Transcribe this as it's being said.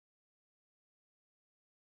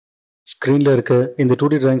ஸ்க்ரீனில் இருக்க இந்த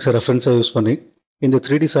 2D டிராயிங்ஸை ரெஃபரன்ஸாக யூஸ் பண்ணி இந்த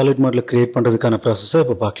 3D சாலிட் மாடலை கிரியேட் பண்ணுறதுக்கான ப்ராசஸை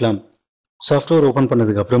இப்போ பார்க்கலாம். சாஃப்ட்வேர் ஓப்பன்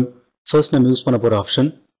பண்ணதுக்கப்புறம் ஃபர்ஸ்ட் நம்ம யூஸ் பண்ண போகிற ஆப்ஷன்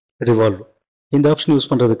ரிவால்வ். இந்த ஆப்ஷன் யூஸ்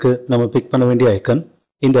பண்ணுறதுக்கு நம்ம பிக் பண்ண வேண்டிய ஐக்கன்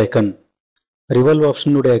இந்த ஐக்கன். ரிவால்வ்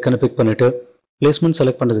ஆப்ஷனுடைய ஐக்கனை பிக் பண்ணிவிட்டு பிளேஸ்மெண்ட்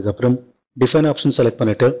செலக்ட் பண்ணதுக்கப்புறம் டிஃபைன் ஆப்ஷன் செலக்ட்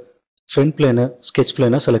பண்ணிவிட்டு ஃப்ரண்ட் பிளேனை ஸ்கெட்ச்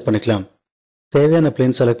பிளேனை செலக்ட் பண்ணிக்கலாம். தேவையான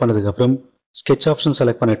பிளேன் செலக்ட் பண்ணதுக்கப்புறம் ஸ்கெட்ச் ஆப்ஷன்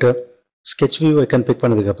செலக்ட் பண்ணிவிட்டு ஸ்கெட்ச் வியூ ஐக்கன் பிக்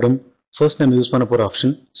பண்ணதுக்கப்புறம் ஃபர்ஸ்ட் நம்ம யூஸ் பண்ண போகிற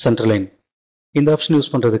ஆப்ஷன் சென்டர் லைன். இந்த ஆப்ஷன் யூஸ்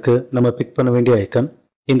பண்ணுறதுக்கு நம்ம பிக் பண்ண வேண்டிய ஐக்கன்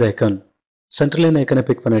இந்த ஐக்கன். சென்டர் லைன் ஐக்கனை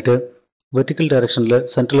பிக் பண்ணிவிட்டு வெர்டிக்கல் டைரக்ஷனில்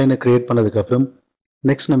சென்டர் லைனை கிரியேட் பண்ணதுக்கப்புறம்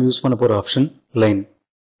நெக்ஸ்ட் நம்ம யூஸ் பண்ண போகிற ஆப்ஷன் லைன்.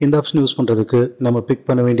 இந்த ஆப்ஷன் யூஸ் பண்ணுறதுக்கு நம்ம பிக்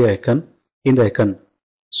பண்ண வேண்டிய ஐக்கன் இந்த ஐக்கன்.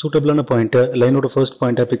 சூட்டபிளான பாயிண்ட்டை லைனோட ஃபர்ஸ்ட்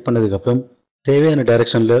பாயிண்ட்டாக பிக் பண்ணதுக்கப்புறம் தேவையான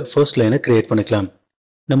டைரக்ஷனில் ஃபர்ஸ்ட் லைனை கிரியேட் பண்ணிக்கலாம்.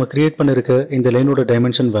 நம்ம கிரியேட் பண்ணிருக்க இந்த லைனோட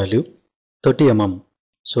டைமென்ஷன் வேல்யூ 30 mm.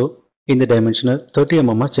 ஸோ இந்த டைமென்ஷனை 30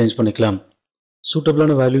 mm சேஞ்ச் பண்ணிக்கலாம்.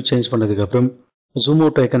 சூட்டபிளான வேல்யூ சேஞ்ச் பண்ணதுக்கப்புறம் ஜூம்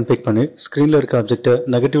அவுட் ஐக்கன் பிக் பண்ணி ஸ்க்ரீனில் இருக்க ஆப்ஜெக்டை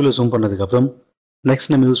நெகட்டிவ்ல ஜூம் பண்ணதுக்கப்புறம்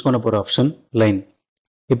நெக்ஸ்ட் நம்ம யூஸ் பண்ண போகிற ஆப்ஷன் லைன்.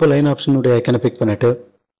 இப்போ லைன் ஆப்ஷனுடைய ஐக்கனை பிக் பண்ணிட்டு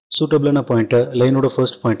சூட்டபிளான பாயிண்ட்டை லைனோட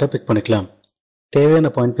ஃபர்ஸ்ட் பாயிண்ட்டை பிக் பண்ணிக்கலாம். தேவையான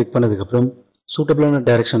பாயிண்ட் பிக் பண்ணதுக்கப்புறம் சூட்டபிளான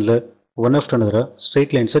டைரக்ஷனில் ஒன் ஆஃப்டர் அனதரா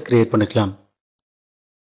ஸ்ட்ரெயிட் லைன்ஸை கிரியேட் பண்ணிக்கலாம்.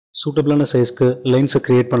 சூட்டபிளான சைஸ்க்கு லைன்ஸை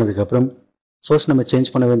கிரியேட் பண்ணதுக்கப்புறம் ஃபர்ஸ்ட் நம்ம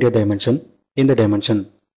சேஞ்ச் பண்ண வேண்டிய டைமென்ஷன் இந்த டைமென்ஷன்.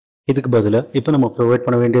 இதுக்கு பதிலாக இப்போ நம்ம ப்ரொவைட்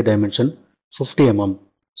பண்ண வேண்டிய டைமென்ஷன் 50 mm.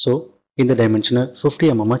 ஸோ இந்த டைமென்ஷனை 50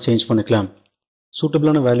 mm சேஞ்ச் பண்ணிக்கலாம்.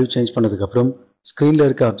 சூட்டபிளான வேல்யூ சேஞ்ச் பண்ணதுக்கப்புறம் ஸ்க்ரீனில்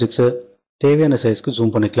இருக்க ஆப்ஜெக்ட்ஸை தேவையான சைஸ்க்கு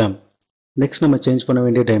ஜூம் பண்ணிக்கலாம். நெக்ஸ்ட் நம்ம சேஞ்ச் பண்ண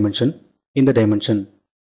வேண்டிய டைமென்ஷன் இந்த டைமென்ஷன்.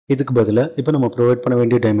 இதுக்கு பதிலாக இப்போ நம்ம ப்ரொவைட் பண்ண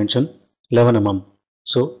வேண்டிய டைமென்ஷன் 11 mm.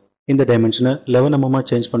 ஸோ இந்த டைமென்ஷனை 11 mm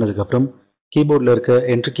சேஞ்ச் பண்ணதுக்கப்புறம் கீபோர்டில் இருக்க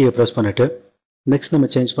என்ட்ரி கீயை ப்ரெஸ் பண்ணிவிட்டு நெக்ஸ்ட் நம்ம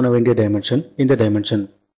சேஞ்ச் பண்ண வேண்டிய டைமென்ஷன் இந்த டைமென்ஷன்.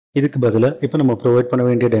 இதுக்கு பதிலாக இப்போ நம்ம ப்ரொவைட் பண்ண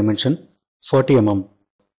வேண்டிய டைமென்ஷன் 40 mm.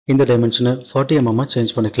 இந்த டைமென்ஷனை 40 mm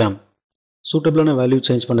சேஞ்ச் பண்ணிக்கலாம். சூட்டபிளான வேல்யூ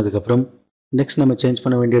சேஞ்ச் பண்ணதுக்கப்புறம் நெக்ஸ்ட் நம்ம சேஞ்ச்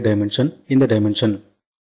பண்ண வேண்டிய டைமென்ஷன் இந்த டைமென்ஷன்.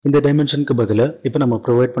 இந்த டைமென்ஷனுக்கு பதிலாக இப்போ நம்ம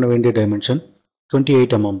ப்ரொவைட் பண்ண வேண்டிய டைமென்ஷன்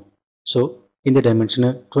 28 mm. ஸோ இந்த டைமென்ஷனை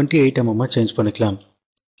 28 mm சேஞ்ச் பண்ணிக்கலாம்.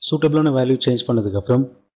 சூட்டபிளான வேல்யூ சேஞ்ச் பண்ணதுக்கப்புறம்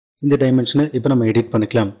இந்த டைமென்ஷனை இப்போ நம்ம எடிட்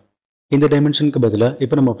பண்ணிக்கலாம். இந்த டைமென்ஷனுக்கு பதிலாக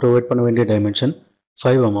இப்போ நம்ம ப்ரொவைட் பண்ண வேண்டிய டைமென்ஷன்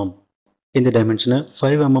 5 mm. இந்த டைமென்ஷனை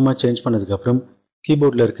 5 mm சேஞ்ச் பண்ணதுக்கப்புறம்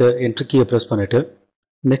கீபோர்டில் இருக்க என்ட்ரி கீயை ப்ரெஸ் பண்ணிவிட்டு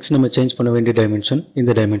நெக்ஸ்ட் நம்ம சேஞ்ச் பண்ண வேண்டிய டைமென்ஷன்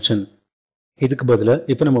இந்த டைமென்ஷன். இதுக்கு பதிலாக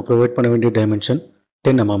இப்போ நம்ம ப்ரொவைட் பண்ண வேண்டிய டைமென்ஷன்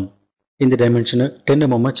 10 mm. இந்த டைமென்ஷனை 10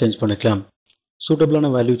 mm சேஞ்ச் பண்ணிக்கலாம்.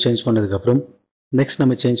 சூட்டபிளான வேல்யூ சேஞ்ச் பண்ணதுக்கப்புறம் நெக்ஸ்ட்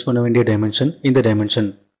நம்ம சேஞ்ச் பண்ண வேண்டிய டைமென்ஷன் இந்த டைமென்ஷன்.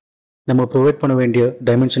 நம்ம ப்ரொவைட் பண்ண வேண்டிய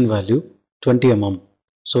டைமென்ஷன் வேல்யூ 20 mm.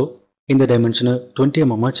 ஸோ இந்த டைமென்ஷனை 20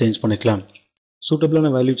 mm சேஞ்ச் பண்ணிக்கலாம்.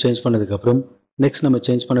 சூட்டபிளான வேல்யூ சேஞ்ச் பண்ணதுக்கப்புறம் நெக்ஸ்ட் நம்ம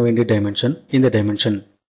சேஞ்ச் பண்ண வேண்டிய டைமென்ஷன் இந்த டைமென்ஷன்.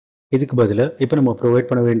 இதுக்கு பதிலாக இப்போ நம்ம ப்ரொவைட்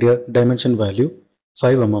பண்ண வேண்டிய டைமென்ஷன் வேல்யூ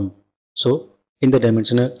 5 mm. ஸோ இந்த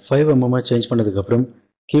டைமென்ஷனை 5 mm சேஞ்ச் பண்ணதுக்கப்புறம்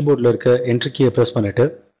கீபோர்டில் இருக்க என்ட்ரி கீயை ப்ரெஸ் பண்ணிவிட்டு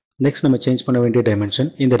நெக்ஸ்ட் நம்ம சேஞ்ச் பண்ண வேண்டிய டைமென்ஷன்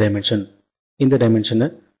இந்த டைமென்ஷன். இந்த டைமென்ஷனை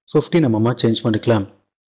 15 mm சேஞ்ச் பண்ணிக்கலாம்.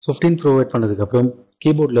 15 ப்ரொவைட் பண்ணதுக்கப்புறம்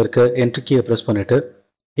கீபோர்டில் இருக்க என்ட்ரி கீயை ப்ரெஸ் பண்ணிவிட்டு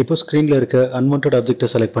இப்போ ஸ்க்ரீனில் இருக்க அன்வான்ட் ஆப்ஜெக்டை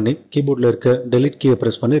செலக்ட் பண்ணி கீபோர்டில் இருக்க டெலிட் கீயை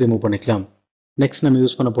ப்ரெஸ் பண்ணி ரிமூவ் பண்ணிக்கலாம். நெக்ஸ்ட் நம்ம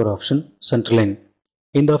யூஸ் பண்ண போகிற ஆப்ஷன் சென்டர் லைன்.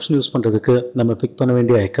 இந்த ஆப்ஷன் யூஸ் பண்ணுறதுக்கு நம்ம பிக் பண்ண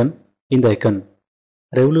வேண்டிய ஐக்கன் இந்த ஐக்கன்.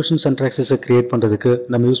 ரெவல்யூஷன் சென்டர் ஆக்சிஸை கிரியேட் பண்ணுறதுக்கு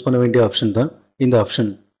நம்ம யூஸ் பண்ண வேண்டிய ஆப்ஷன் தான் இந்த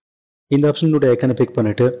ஆப்ஷன். இந்த ஆப்ஷனுடைய ஐக்கனை பிக்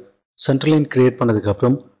பண்ணிவிட்டு சென்டர் லைன் கிரியேட்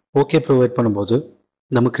பண்ணதுக்கப்புறம் ஓகே ப்ரொவைட் பண்ணும்போது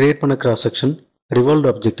நம்ம கிரியேட் பண்ண கிராஸ் செக்ஷன் ரிவால்வ்ட்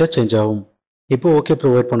ஆப்ஜெக்டாக சேஞ்ச் ஆகும். இப்போ ஓகே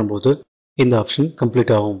ப்ரொவைட் பண்ணும்போது இந்த ஆப்ஷன்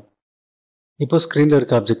கம்ப்ளீட் ஆகும். இப்போ ஸ்க்ரீனில்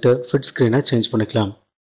இருக்க ஆப்ஜெக்டை ஃபிட் ஸ்க்ரீனை சேஞ்ச் பண்ணிக்கலாம்.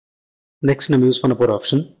 நெக்ஸ்ட் நம்ம யூஸ் பண்ண போகிற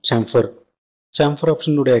ஆப்ஷன் சாம்ஃபர். சாம்ஃபர்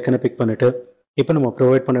ஆப்ஷனுடைய ஐக்கனை பிக் பண்ணிவிட்டு இப்போ நம்ம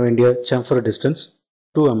ப்ரொவைட் பண்ண வேண்டிய சாம்ஃபர் டிஸ்டன்ஸ்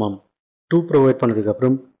 2 mm. 2 ப்ரொவைட்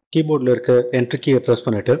பண்ணதுக்கப்புறம் கீபோர்டில் இருக்க என்ட்ரி கீயை ப்ரெஸ்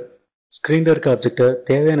பண்ணிவிட்டு ஸ்க்ரீனில் இருக்க ஆப்ஜெக்டை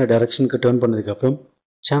தேவையான டைரக்ஷனுக்கு டர்ன் பண்ணதுக்கப்புறம்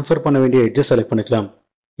சாம்ஃபர் பண்ண வேண்டிய எட்ஜை செலக்ட் பண்ணிக்கலாம்.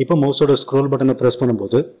 இப்போ மவுஸோட ஸ்க்ரோல் பட்டனை ப்ரெஸ்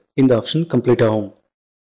பண்ணும்போது இந்த ஆப்ஷன் கம்ப்ளீட் ஆகும்.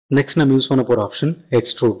 நெக்ஸ்ட் நம்ம யூஸ் பண்ண போகிற ஆப்ஷன்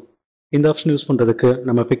எக்ஸ்ட்ரூட். இந்த ஆப்ஷன் யூஸ் பண்ணுறதுக்கு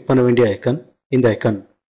நம்ம பிக் பண்ண வேண்டிய ஐக்கன் இந்த ஐக்கன்.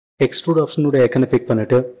 எக்ஸ்ட்ரூட் ஆப்ஷனுடைய ஐக்கனை பிக்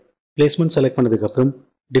பண்ணிவிட்டு பிளேஸ்மெண்ட் செலக்ட் பண்ணதுக்கப்புறம்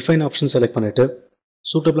டிஃபைன் ஆப்ஷன் செலக்ட் பண்ணிவிட்டு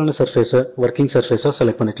சூட்டபிளான சர்ஃபேஸை ஒர்க்கிங் சர்ஃபேஸாக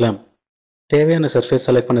செலக்ட் பண்ணிக்கலாம். தேவையான சர்ஃபேஸ்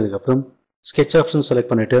செலக்ட் பண்ணதுக்கப்புறம் ஸ்கெட்ச் ஆப்ஷன் செலக்ட்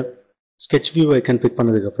பண்ணிவிட்டு ஸ்கெட்ச் வியூ ஐக்கன் பிக்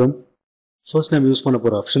பண்ணதுக்கப்புறம் ஃபர்ஸ்ட் நம்ம யூஸ் பண்ண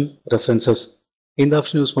போகிற ஆப்ஷன் ரெஃபரன்சஸ். இந்த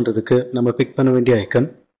ஆப்ஷன் யூஸ் பண்ணுறதுக்கு நம்ம பிக் பண்ண வேண்டிய ஐக்கன்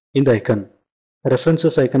இந்த ஐக்கன்.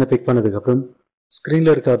 ரெஃபரன்சஸ் ஐக்கனை பிக் பண்ணதுக்கப்புறம்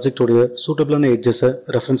ஸ்க்ரீனில் இருக்க ஆப்ஜெக்டோடைய சூட்டபிளான எட்ஜஸை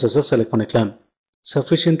ரெஃபரன்சஸை செலக்ட் பண்ணிக்கலாம்.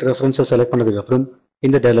 சஃபிஷியன்ட் ரெஃபரன்ஸை செலக்ட் பண்ணதுக்கப்புறம்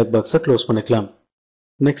இந்த டயலாக் பாக்ஸை க்ளோஸ் பண்ணிக்கலாம்.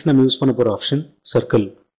 நெக்ஸ்ட் நம்ம யூஸ் பண்ண போகிற ஆப்ஷன் சர்க்கிள்.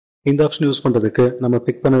 இந்த ஆப்ஷன் யூஸ் பண்ணுறதுக்கு நம்ம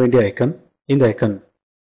பிக் பண்ண வேண்டிய ஐக்கன் இந்த ஐக்கன்.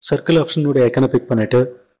 சர்க்கிள் ஆப்ஷனுடைய ஐக்கனை பிக் பண்ணிவிட்டு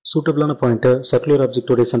சூட்டபிளான பாயிண்ட்டை சர்க்குலர்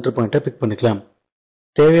ஆப்ஜெக்டோடைய சென்டர் பாயிண்ட்டை பிக் பண்ணிக்கலாம்.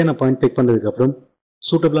 தேவையான பாயிண்ட் பிக் பண்ணதுக்கப்புறம்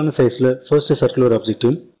சூட்டபிளான சைஸில் ஃபர்ஸ்ட் சர்க்குலர்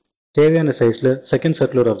ஆப்ஜெக்ட்டும் தேவையான சைஸில் செகண்ட்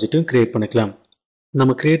சர்க்குலர் ஆப்ஜெக்ட்டும் கிரியேட் பண்ணிக்கலாம்.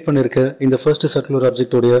 நம்ம கிரியேட் பண்ணியிருக்க இந்த first circular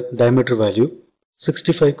ஆப்ஜெக்டோடைய diameter value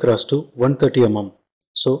 65 cross to 130 mm.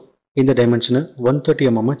 So இந்த டைமென்ஷனை 130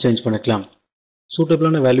 mm சேஞ்ச் பண்ணிக்கலாம்.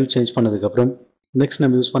 சூட்டபிளான வேல்யூ சேஞ்ச் பண்ணதுக்கப்புறம் நெக்ஸ்ட்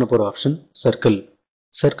நம்ம யூஸ் பண்ண போகிற ஆப்ஷன் சர்க்கிள்.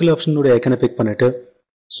 சர்க்கிள் ஆப்ஷனுடைய ஐக்கனை பிக் பண்ணிவிட்டு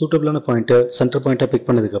சூட்டபிளான பாயிண்ட்டை சென்டர் பாயிண்ட்டாக பிக்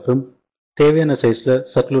பண்ணதுக்கப்புறம் தேவையான சைஸில்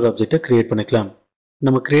சர்க்குலர் ஆப்ஜெக்டை கிரியேட் பண்ணிக்கலாம்.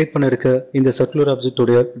 நம்ம கிரியேட் பண்ணியிருக்க இந்த circular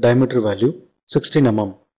ஆப்ஜெக்டோடைய diameter value 16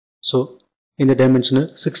 mm. So இந்த டைமென்ஷனை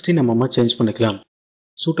 16 mm சேஞ்ச் பண்ணிக்கலாம்.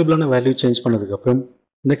 சூட்டபிளான வேல்யூ சேஞ்ச் பண்ணதுக்கப்புறம்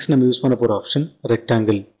நெக்ஸ்ட் நம்ம யூஸ் பண்ண போகிற ஆப்ஷன்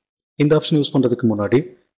ரெக்டாங்கிள். இந்த ஆப்ஷன் யூஸ் பண்ணுறதுக்கு முன்னாடி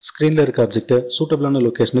ஸ்க்ரீனில் இருக்க ஆப்ஜெக்டை சூட்டபிளான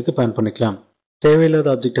லொக்கேஷனுக்கு பேன் பண்ணிக்கலாம். தேவையில்லாத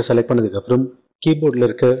ஆப்ஜெக்டை செலக்ட் பண்ணதுக்கப்புறம் கீபோர்டில்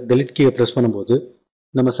இருக்க டெலிட் கீயை ப்ரெஸ் பண்ணும்போது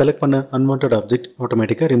நம்ம செலக்ட் பண்ண அன்வான்ட் ஆப்ஜெக்ட்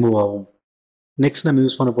ஆட்டோமேட்டிக்காக ரிமூவ் ஆகும். நெக்ஸ்ட் நம்ம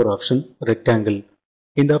யூஸ் பண்ண போகிற ஆப்ஷன் ரெக்டாங்கிள்.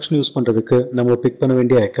 இந்த ஆப்ஷன் யூஸ் பண்ணுறதுக்கு நம்ம பிக் பண்ண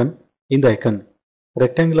வேண்டிய ஐக்கன் இந்த ஐக்கன்.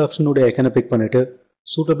 ரெக்டாங்கிள் ஆப்ஷனுடைய ஐக்கனை பிக் பண்ணிவிட்டு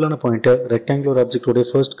சூட்டபிளான பாயிண்ட்டை ரெக்டாங்குலர் ஆப்ஜெக்டோடைய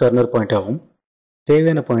ஃபர்ஸ்ட் கார்னர் பாயிண்ட்டாகவும்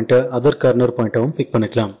தேவையான பாயிண்ட்டை அதர் கார்னர் பாயிண்ட்டாகவும் பிக்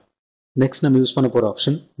பண்ணிக்கலாம். நெக்ஸ்ட் நம்ம யூஸ் பண்ண போகிற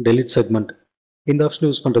ஆப்ஷன் டெலிட் செக்மெண்ட். இந்த ஆப்ஷன்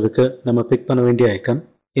யூஸ் பண்ணுறதுக்கு நம்ம பிக் பண்ண வேண்டிய ஐக்கன்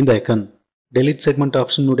இந்த ஐக்கன். டெலிட் செக்மெண்ட்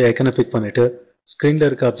ஆப்ஷனுடைய ஐக்கனை பிக் பண்ணிவிட்டு ஸ்க்ரீனில்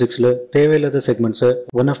இருக்க ஆப்ஜெக்ட்ஸில் தேவையில்லாத செக்மெண்ட்ஸை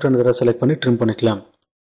ஒன் ஆஃப்டர் அனதராக செலக்ட் பண்ணி ட்ரிம் பண்ணிக்கலாம்.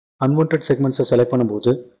 அன்வான்ட் செக்மெண்ட்ஸை செலக்ட்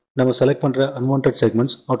பண்ணும்போது நம்ம செலக்ட் பண்ணுற அன்வான்ட்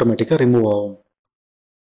செக்மெண்ட்ஸ் ஆட்டோமேட்டிக்காக ரிமூவ் ஆகும்.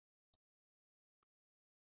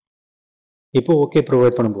 இப்போ ஓகே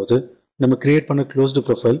ப்ரொவைட் பண்ணும்போது நம்ம கிரியேட் பண்ண க்ளோஸ்டு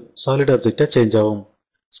ப்ரொஃபைல் சாலிட் ஆப்ஜெக்டாக சேஞ்ச் ஆகும்.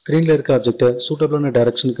 ஸ்க்ரீனில் இருக்க ஆப்ஜெக்டை சூட்டபிளான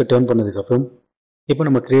டைரக்ஷனுக்கு டர்ன் பண்ணதுக்கப்புறம் இப்போ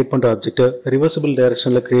நம்ம கிரியேட் பண்ணுற ஆப்ஜெக்டை ரிவர்சிபிள்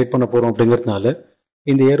டைரக்ஷனில் கிரியேட் பண்ண போகிறோம் அப்படிங்கிறதுனால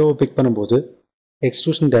இந்த ஏரோவை பிக் பண்ணும்போது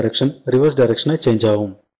எக்ஸ்ட்ரூஷன் டைரக்ஷன் ரிவர்ஸ் டைரக்ஷனாக சேஞ்ச்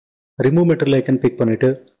ஆகும். ரிமூவ் மெட்டீரியல் ஐக்கன் பிக் பண்ணிவிட்டு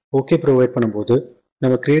ஓகே ப்ரொவைட் பண்ணும்போது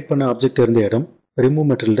நம்ம கிரியேட் பண்ண ஆப்ஜெக்ட் இருந்த இடம் ரிமூவ்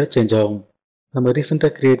மெட்டீரியலில் சேஞ்ச் ஆகும். நம்ம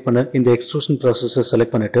ரீசெண்டாக கிரியேட் பண்ண இந்த எக்ஸ்ட்ரூஷன் ப்ராசஸை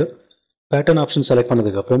செலக்ட் பண்ணிவிட்டு பேட்டர்ன் ஆப்ஷன் செலக்ட்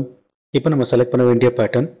பண்ணதுக்கப்புறம் இப்போ நம்ம செலக்ட் பண்ண வேண்டிய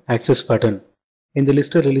பேட்டர்ன் ஆக்சிஸ் பேட்டர்ன். இந்த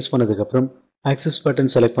லிஸ்ட்டை ரிலீஸ் பண்ணதுக்கப்புறம் ஆக்சிஸ்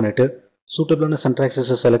பேட்டர்ன் செலக்ட் பண்ணிவிட்டு சூட்டபிளான சென்டர்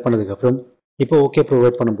ஆக்சிஸை செலக்ட் பண்ணதுக்கப்புறம் இப்போ ஓகே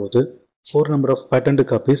ப்ரொவைட் பண்ணும்போது 4 number of patterned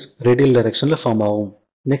copies radial டைரக்ஷனில் ஃபார்ம் ஆகும்.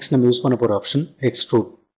 நெக்ஸ்ட் நம்ம யூஸ் பண்ண போகிற ஆப்ஷன் எக்ஸ்ட்ரூட்.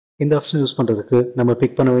 இந்த ஆப்ஷன் யூஸ் பண்ணுறதுக்கு நம்ம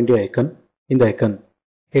பிக் பண்ண வேண்டிய ஐக்கன் இந்த ஐக்கன்.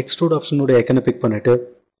 எக்ஸ்ட்ரூட் ஆப்ஷனுடைய ஐக்கனை பிக் பண்ணிவிட்டு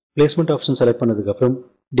பிளேஸ்மெண்ட் ஆப்ஷன் செலக்ட் பண்ணதுக்கப்புறம்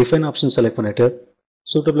டிஃபைன் ஆப்ஷன் செலக்ட் பண்ணிவிட்டு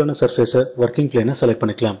சூட்டபிளான சர்ஃபேஸை ஒர்க்கிங் பிளேனை செலக்ட்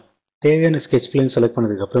பண்ணிக்கலாம். தேவையான ஸ்கெட்ச் பிளேன் செலக்ட்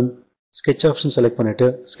பண்ணதுக்கப்புறம் ஸ்கெட்ச் ஆப்ஷன் செலக்ட் பண்ணிவிட்டு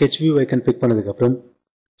ஸ்கெட்ச் வியூ ஐக்கன் பிக் பண்ணதுக்கப்புறம்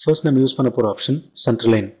ஃபர்ஸ்ட் நம்ம யூஸ் பண்ண போகிற ஆப்ஷன் சென்டர்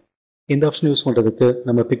லைன். இந்த ஆப்ஷன் யூஸ் பண்ணுறதுக்கு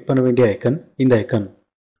நம்ம பிக் பண்ண வேண்டிய ஐக்கன் இந்த ஐக்கன்.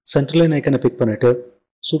 சென்டர் லைன் ஐக்கனை பிக் பண்ணிவிட்டு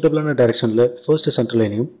சூட்டபிளான டைரக்ஷனில் ஃபர்ஸ்ட் சென்டர்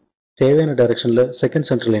லைனையும் தேவையான டைரக்ஷனில் செகண்ட்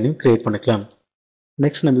சென்டர் லைனையும் கிரியேட் பண்ணிக்கலாம்.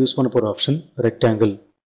 நெக்ஸ்ட் நம்ம யூஸ் பண்ண போகிற ஆப்ஷன் ரெக்டாங்கிள்.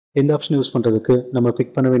 இந்த ஆப்ஷன் யூஸ் பண்ணுறதுக்கு நம்ம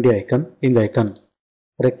பிக் பண்ண வேண்டிய ஐக்கன் இந்த ஐக்கன்.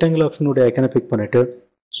 ரெக்டாங்கிள் ஆப்ஷனுடைய ஐக்கனை பிக் பண்ணிவிட்டு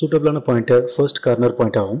சூட்டபிளான பாயிண்ட்டை ஃபர்ஸ்ட் கார்னர்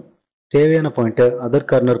பாயிண்ட்டாகவும் தேவையான பாயிண்ட்டை அதர்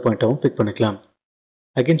கார்னர் பாயிண்ட்டாகவும் பிக் பண்ணிக்கலாம்.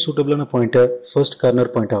 அகைன் சூட்டபிளான பாயிண்ட்டை ஃபர்ஸ்ட்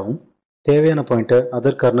கார்னர் பாயிண்ட்டாகவும் தேவையான பாயிண்ட்டை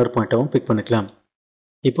அதர் கார்னர் பாயிண்ட்டாகவும் பிக் பண்ணிக்கலாம்.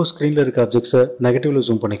 இப்போ ஸ்க்ரீனில் இருக்க ஆப்ஜெக்ட்ஸை நெகட்டிவ்ல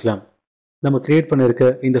ஜூம் பண்ணிக்கலாம். நம்ம கிரியேட் பண்ணியிருக்க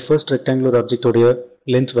இந்த first rectangular ஆப்ஜெக்டோடைய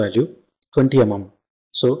length value 20 mm.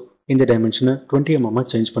 So இந்த டைமென்ஷனை 20 mm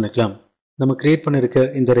சேஞ்ச் பண்ணிக்கலாம். நம்ம கிரியேட் பண்ணியிருக்க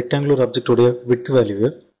இந்த ரெக்டாங்குலர் ஆப்ஜெக்டோடைய விட்த் வேல்யூவை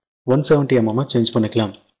 170 mm சேஞ்ச்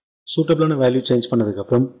பண்ணிக்கலாம். சூட்டபிளான வேல்யூ சேஞ்ச்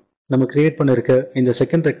பண்ணதுக்கப்புறம் நம்ம கிரியேட் பண்ணியிருக்க இந்த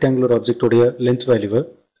செகண்ட் ரெக்டாங்குலர் ஆப்ஜெக்டோடைய லென்த் வேல்யூவை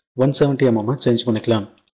 170 mm சேஞ்ச் பண்ணிக்கலாம்.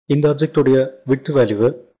 இந்த ஆப்ஜெக்டோடைய விட்த் வேல்யூவை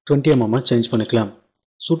 20 mm சேஞ்ச் பண்ணிக்கலாம்.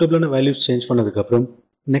 சூட்டபிளான வேல்யூஸ் சேஞ்ச் பண்ணதுக்கப்புறம்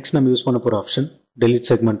நெக்ஸ்ட் நம்ம யூஸ் பண்ண போகிற ஆப்ஷன் டெலிட்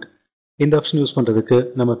செக்மெண்ட். இந்த ஆப்ஷன் யூஸ் பண்ணுறதுக்கு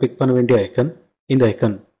நம்ம பிக் பண்ண வேண்டிய ஐக்கன் இந்த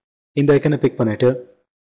ஐக்கன். இந்த ஐக்கனை பிக் பண்ணிவிட்டு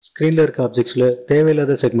ஸ்க்ரீனில் இருக்க ஆப்ஜெக்ட்ஸில்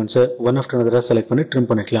தேவையில்லாத செக்மெண்ட்ஸை ஒன் ஆஃப்டர் அனதராக செலக்ட் பண்ணி ட்ரிம்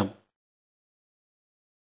பண்ணிக்கலாம்.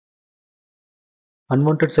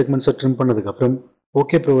 அன்வான்ட் செக்மெண்ட்ஸை ட்ரிம் பண்ணதுக்கப்புறம்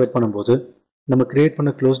ஓகே ப்ரொவைட் பண்ணும்போது நம்ம கிரியேட்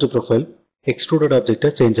பண்ண க்ளோஸ்டு ப்ரொஃபைல் எக்ஸ்ட்ரூடட்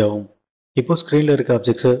ஆப்ஜெக்டாக சேஞ்ச் ஆகும். இப்போ ஸ்க்ரீனில் இருக்க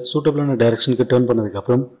ஆப்ஜெக்ட்ஸை சூட்டபிளான டைரக்ஷனுக்கு டர்ன்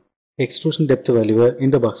பண்ணதுக்கப்புறம் எக்ஸ்ட்ரூஷன் டெப்த் வேல்யூவை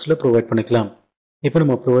இந்த பாக்ஸில் ப்ரொவைட் பண்ணிக்கலாம். இப்போ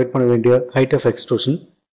நம்ம ப்ரொவைட் பண்ண வேண்டிய height of extrusion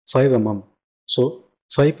 5 mm. So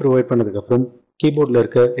 5 provide பண்ணதுக்கப்புறம் கீபோர்டில்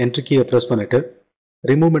இருக்க என்ட்ரி கீயை ப்ரெஸ் பண்ணிவிட்டு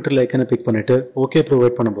ரிமூவ் மெட்டீரியல் ஐக்கனை பிக் பண்ணிவிட்டு ஓகே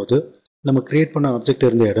ப்ரொவைட் பண்ணும்போது நம்ம கிரியேட் பண்ண ஆப்ஜெக்ட்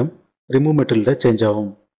இருந்த இடம் ரிமூவ் மெட்டீரியலில் சேஞ்ச் ஆகும்.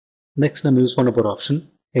 நெக்ஸ்ட் நம்ம யூஸ் பண்ண போகிற ஆப்ஷன்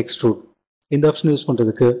எக்ஸ்ட்ரூட். இந்த ஆப்ஷன் யூஸ்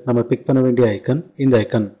பண்ணுறதுக்கு நம்ம பிக் பண்ண வேண்டிய ஐக்கன் இந்த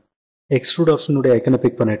ஐக்கன். எக்ஸ்ட்ரூட் ஆப்ஷனுடைய ஐக்கனை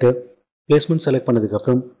பிக் பண்ணிவிட்டு பிளேஸ்மெண்ட் செலக்ட்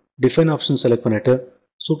பண்ணதுக்கப்புறம் டிஃபைன் ஆப்ஷன் செலக்ட் பண்ணிவிட்டு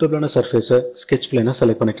சூட்டபிளான சர்ஃபேஸை ஸ்கெட்ச் பிளேனை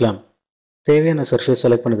செலக்ட் பண்ணிக்கலாம். தேவையான சர்ஃபேஸ்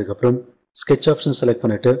செலக்ட் பண்ணதுக்கப்புறம் ஸ்கெட்ச் ஆப்ஷன் செலக்ட்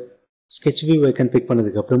பண்ணிவிட்டு ஸ்கெட்ச் வியூ ஐக்கன் பிக்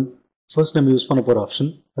பண்ணதுக்கப்புறம் ஃபர்ஸ்ட் நம்ம யூஸ் பண்ண போகிற ஆப்ஷன்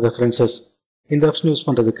ரெஃபரன்சஸ். இந்த ஆப்ஷன் யூஸ்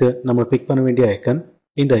பண்ணுறதுக்கு நம்ம பிக் பண்ண வேண்டிய ஐக்கன்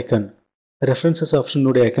இந்த ஐக்கன். ரெஃபரன்சஸ்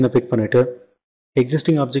ஆப்ஷனுடைய ஐக்கனை பிக் பண்ணிவிட்டு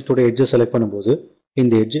எக்ஸிஸ்டிங் ஆப்ஜெக்டோட எட்ஜை செலக்ட் பண்ணும்போது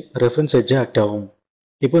இந்த எட்ஜ் ரெஃபரன்ஸ் எட்ஜை ஆக்ட் ஆகும்.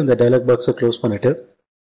 இப்போ இந்த டயலாக் பாக்ஸை க்ளோஸ் பண்ணிவிட்டு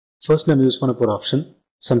ஃபர்ஸ்ட் நம்ம யூஸ் பண்ண போகிற ஆப்ஷன்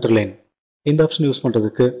சென்டர் லைன். இந்த ஆப்ஷன் யூஸ்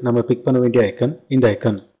பண்ணுறதுக்கு நம்ம பிக் பண்ண வேண்டிய ஐக்கன் இந்த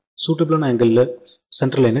ஐக்கன். சூட்டபிளான ஆங்கிளில்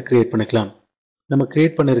சென்டர் லைனை கிரியேட் பண்ணிக்கலாம். நம்ம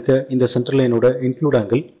கிரியேட் பண்ணியிருக்க இந்த centre லைனோட include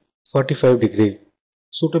angle 45 degree.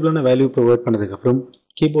 சூட்டபிளான value provide பண்ணதுக்கப்புறம்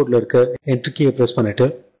கீபோர்டில் இருக்க என்ட்ரி கீயை ப்ரெஸ் பண்ணிவிட்டு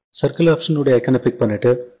சர்க்கிள் ஆப்ஷனுடைய ஐக்கனை பிக்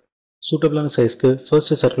பண்ணிவிட்டு சூட்டபிளான சைஸ்க்கு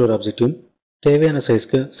ஃபர்ஸ்ட் சர்க்குலர் ஆப்ஜெக்டையும் தேவையான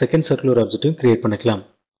சைஸ்க்கு செகண்ட் சர்க்குலர் ஆப்ஜெக்டையும் கிரியேட் பண்ணிக்கலாம்.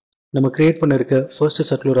 நம்ம கிரியேட் பண்ணியிருக்க first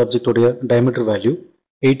circular ஆப்ஜெக்டோடைய diameter value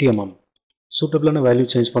 80 mm. சூட்டபிளான value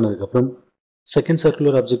change பண்ணதுக்கப்புறம் second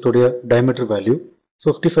circular ஆப்ஜெக்டோடைய diameter value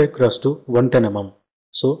 55x110 mm.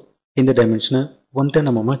 So இந்த டைமென்ஷனை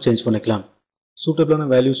 110 mm சேஞ்ச் பண்ணிக்கலாம். சூட்டபிளான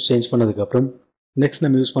வேல்யூஸ் சேஞ்ச் பண்ணதுக்கப்புறம் நெக்ஸ்ட்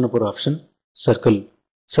நம்ம யூஸ் பண்ண போகிற ஆப்ஷன் சர்க்கிள்.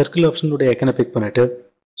 சர்க்கிள் ஆப்ஷனுடைய ஐக்கனை பிக் பண்ணிட்டு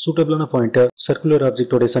சூட்டபிளான பாயிண்ட்டை சர்க்குலர்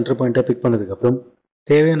ஆப்ஜெக்டோடைய சென்டர் பாயிண்ட்டை பிக் பண்ணதுக்கப்புறம்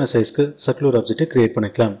தேவையான சைஸ்க்கு சர்க்குலர் ஆப்ஜெக்டை கிரியேட்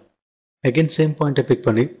பண்ணிக்கலாம். அகைன் சேம் பாயிண்ட்டை பிக்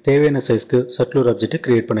பண்ணி தேவையான சைஸ்க்கு சர்க்குலர் ஆப்ஜெக்டை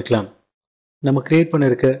கிரியேட் பண்ணிக்கலாம். நம்ம கிரியேட்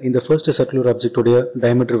பண்ணியிருக்க இந்த first circular ஆப்ஜெக்டோடைய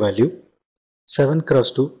diameter value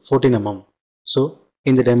 7x14 mm. So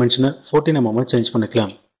இந்த டைமென்ஷனை 14 mm சேஞ்ச்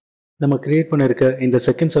பண்ணிக்கலாம். நம்ம கிரியேட் பண்ணியிருக்க இந்த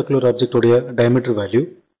second circular ஆப்ஜெக்டோடைய diameter value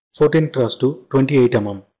 14x28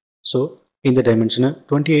 mm. So இந்த டைமென்ஷனை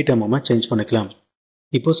 28 mm சேஞ்ச் பண்ணிக்கலாம்.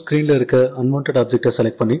 இப்போ ஸ்க்ரீனில் இருக்க அன்வான்ட் ஆப்ஜெக்டை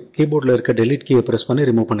செலக்ட் பண்ணி கீபோர்டில் இருக்க டெலிட் கீயை ப்ரெஸ் பண்ணி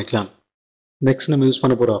ரிமூவ் பண்ணிக்கலாம். நெக்ஸ்ட் நம்ம யூஸ்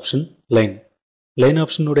பண்ண போகிற ஆப்ஷன் லைன். லைன்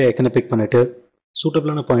ஆப்ஷனோட ஐக்கனை பிக் பண்ணிட்டு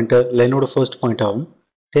சூட்டபிளான பாயிண்ட்டை லைனோட ஃபர்ஸ்ட் பாயிண்ட்டாகவும்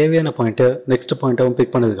தேவையான பாயிண்ட்டை நெக்ஸ்ட் பாயிண்ட்டாகவும்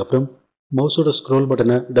பிக் பண்ணதுக்கப்புறம் மவுஸோட ஸ்க்ரோல்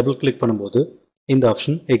பட்டனை டபுள் கிளிக் பண்ணும்போது இந்த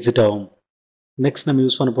ஆப்ஷன் எக்ஸிட் ஆகும். நெக்ஸ்ட் நம்ம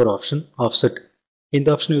யூஸ் பண்ண போகிற ஆப்ஷன் ஆஃப்செட். இந்த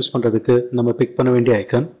ஆப்ஷன் யூஸ் பண்ணுறதுக்கு நம்ம பிக் பண்ண வேண்டிய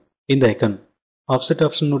ஐக்கன் இந்த ஐக்கன். ஆஃப்செட்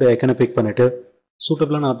ஆப்ஷனோட ஐக்கனை பிக் பண்ணிட்டு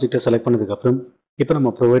சூட்டபிளான ஆப்ஜெக்டை செலக்ட் பண்ணதுக்கப்புறம் இப்போ நம்ம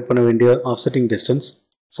ப்ரொவைட் பண்ண வேண்டிய ஆஃப்செட்டிங் டிஸ்டன்ஸ்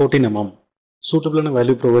 14 mm. சூட்டபிளான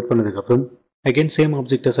வேல்யூ ப்ரொவைட் பண்ணதுக்கப்புறம் அகைன் சேம்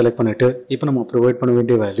ஆப்ஜெக்டை செலக்ட் பண்ணிட்டு இப்போ நம்ம ப்ரொவைட் பண்ண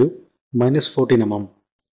வேண்டிய வேல்யூ -14 mm.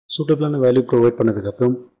 சூட்டபிளான வேல்யூ ப்ரொவைட்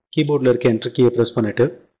பண்ணதுக்கப்புறம் கீபோர்டில் இருக்க என்ட்ரி கீயை ப்ரெஸ் பண்ணிட்டு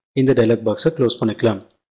இந்த டைலாக் பாக்ஸை க்ளோஸ் பண்ணிக்கலாம்.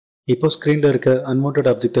 இப்போ ஸ்க்ரீனில் இருக்க அன்வான்ட்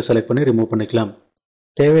ஆப்ஜெக்டை செலக்ட் பண்ணி ரிமூவ் பண்ணிக்கலாம்.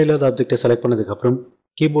 தேவையில்லாத ஆப்ஜெக்டை செலக்ட் பண்ணதுக்கப்புறம்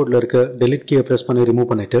கீபோர்டில் இருக்க டெலிட் கீயை ப்ரெஸ் பண்ணி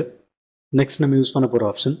ரிமூவ் பண்ணிட்டு நெக்ஸ்ட் நம்ம யூஸ் பண்ண போகிற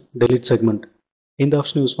ஆப்ஷன் டெலிட் செக்மெண்ட். இந்த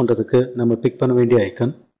ஆப்ஷன் யூஸ் பண்ணுறதுக்கு நம்ம பிக் பண்ண வேண்டிய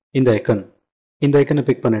ஐக்கன் இந்த ஐக்கன். இந்த ஐக்கனை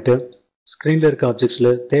பிக் பண்ணிட்டு ஸ்க்ரீனில் இருக்க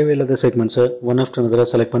ஆப்ஜெக்ட்ஸில் தேவையில்லாத செக்மெண்ட்ஸை ஒன் ஆஃப்டர் அனதராக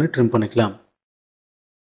செலக்ட் பண்ணி ட்ரிம் பண்ணிக்கலாம்.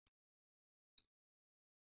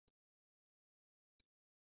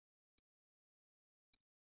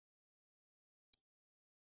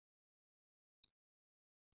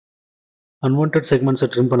 அன்வான்ட் செக்மெண்ட்ஸை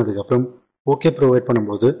ட்ரிம் பண்ணதுக்கப்புறம் ஓகே ப்ரொவைட்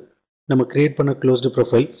பண்ணும்போது நம்ம கிரியேட் பண்ண க்ளோஸ்டு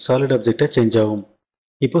ப்ரொஃபைல் சாலிட் ஆப்ஜெக்டாக சேஞ்ச் ஆகும்.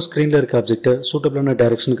 இப்போ ஸ்க்ரீனில் இருக்க ஆப்ஜெக்டை சூட்டபிளான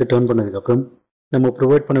டைரக்ஷனுக்கு டர்ன் பண்ணதுக்கப்புறம் நம்ம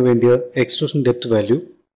ப்ரொவைட் பண்ண வேண்டிய எக்ஸ்ட்ரூஷன் டெப்த் வேல்யூ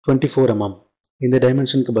 24 mm. இந்த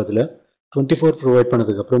டைமென்ஷனுக்கு பதிலாக 24 ப்ரொவைட்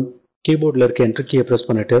பண்ணதுக்கப்புறம் கீபோர்டில் இருக்க என்ட்ரி கீயை ப்ரெஸ்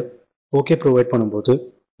பண்ணிவிட்டு ஓகே ப்ரொவைட் பண்ணும்போது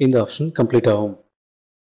இந்த ஆப்ஷன் கம்ப்ளீட் ஆகும்.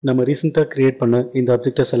 நம்ம ரீசெண்டாக கிரியேட் பண்ண இந்த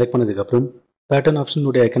ஆப்ஜெக்டை செலக்ட் பண்ணதுக்கப்புறம் பேட்டர்ன்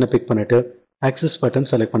ஆப்ஷனுடைய ஐக்கனை பிக் பண்ணிவிட்டு ஆக்சிஸ் பேட்டர்ன்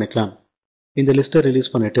செலக்ட் பண்ணிக்கலாம். இந்த லிஸ்ட்டை ரிலீஸ்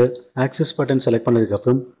பண்ணிவிட்டு ஆக்சிஸ் பேட்டர்ன் செலக்ட்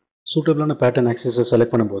பண்ணதுக்கப்புறம் சூட்டபிளான பேட்டர்ன் ஆக்சிஸை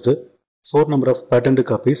செலக்ட் பண்ணும்போது 4 நம்பர் ஆஃப் பேட்டர்ன்டு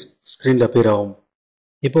காப்பீஸ் ஸ்க்ரீனில் அப்பியர் ஆகும்.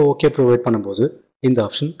 இப்போ ஓகே ப்ரொவைட் பண்ணும்போது இந்த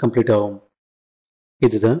ஆப்ஷன் கம்ப்ளீட் ஆகும்.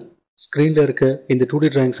 இதுதான் ஸ்க்ரீனில் இருக்க இந்த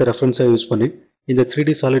 2D டிராயிங்ஸை ரெஃபரன்ஸாக யூஸ் பண்ணி இந்த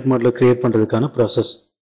 3D சாலிட் மாடலை கிரியேட் பண்ணுறதுக்கான ப்ராசஸ்.